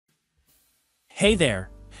Hey there,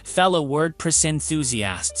 fellow WordPress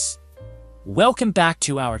enthusiasts. Welcome back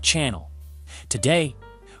to our channel. Today,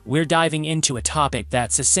 we're diving into a topic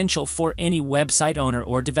that's essential for any website owner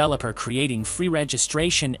or developer creating free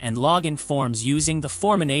registration and login forms using the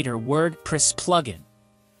Forminator WordPress plugin.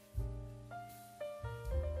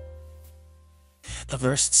 The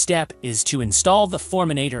first step is to install the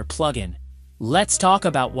Forminator plugin. Let's talk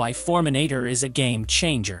about why Forminator is a game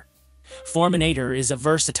changer. Forminator is a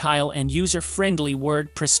versatile and user-friendly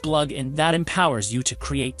WordPress plugin that empowers you to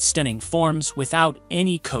create stunning forms without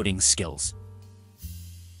any coding skills.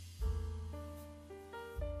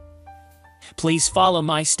 Please follow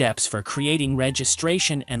my steps for creating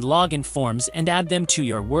registration and login forms and add them to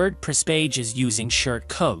your WordPress pages using short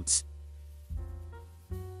codes.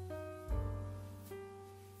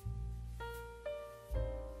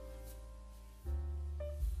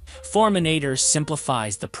 Forminator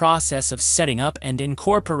simplifies the process of setting up and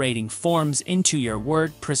incorporating forms into your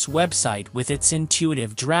WordPress website with its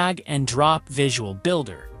intuitive drag-and-drop visual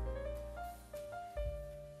builder.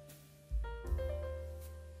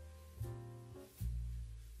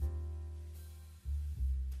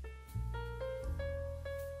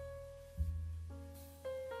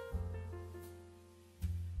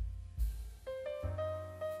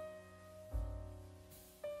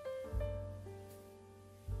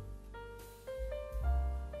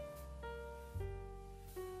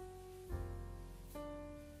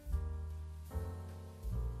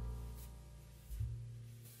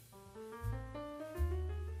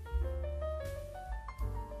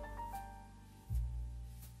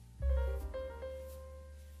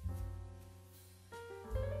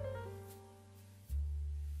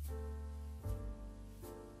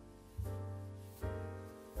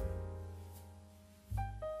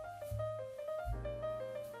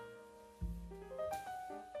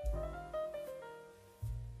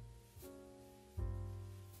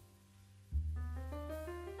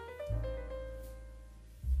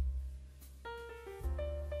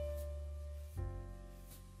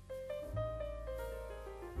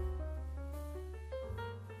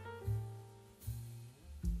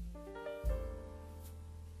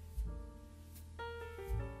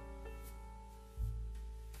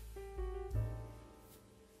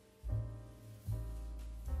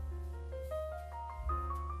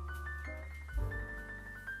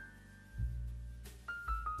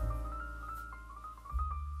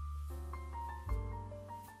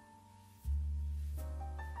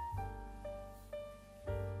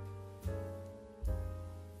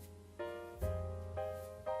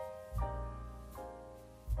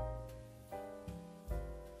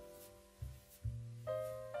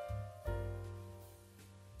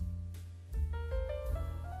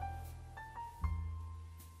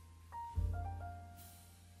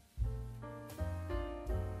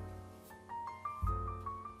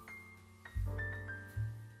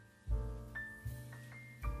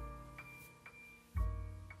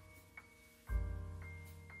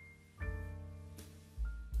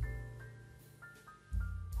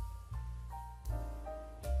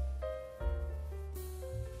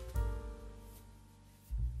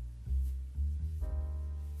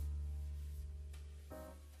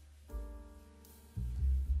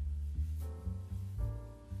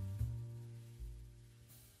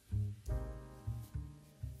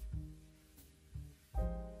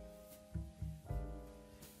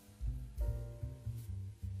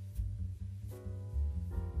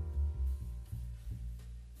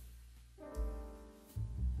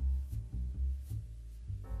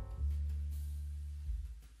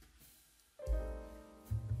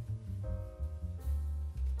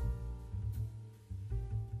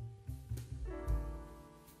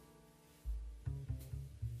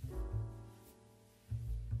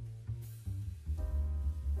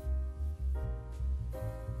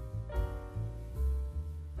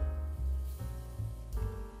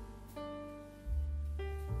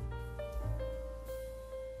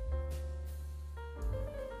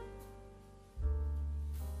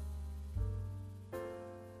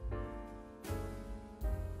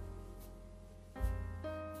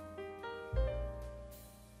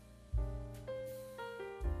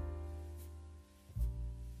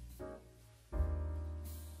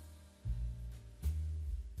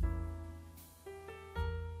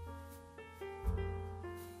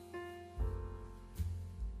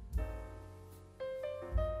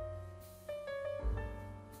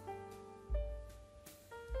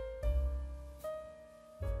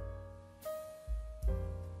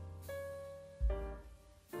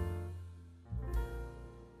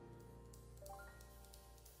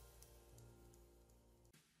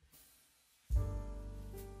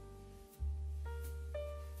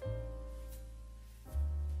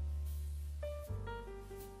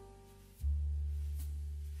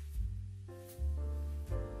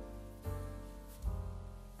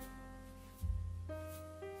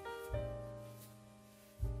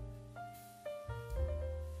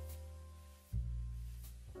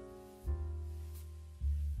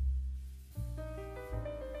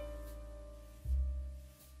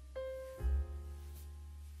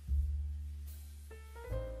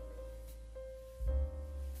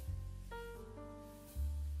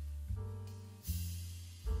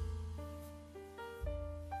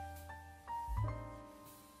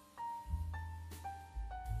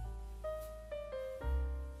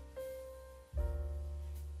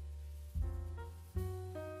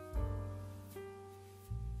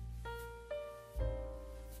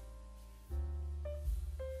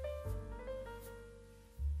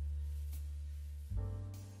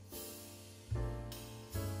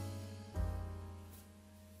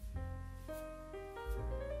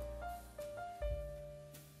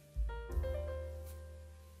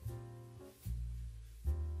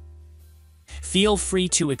 Feel free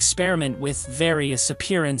to experiment with various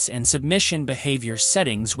appearance and submission behavior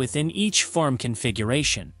settings within each form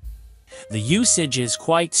configuration. The usage is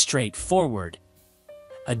quite straightforward.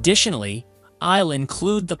 Additionally, I'll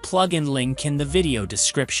include the plugin link in the video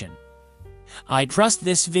description. I trust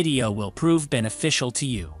this video will prove beneficial to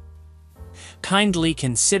you. Kindly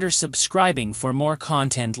consider subscribing for more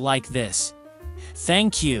content like this.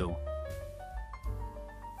 Thank you.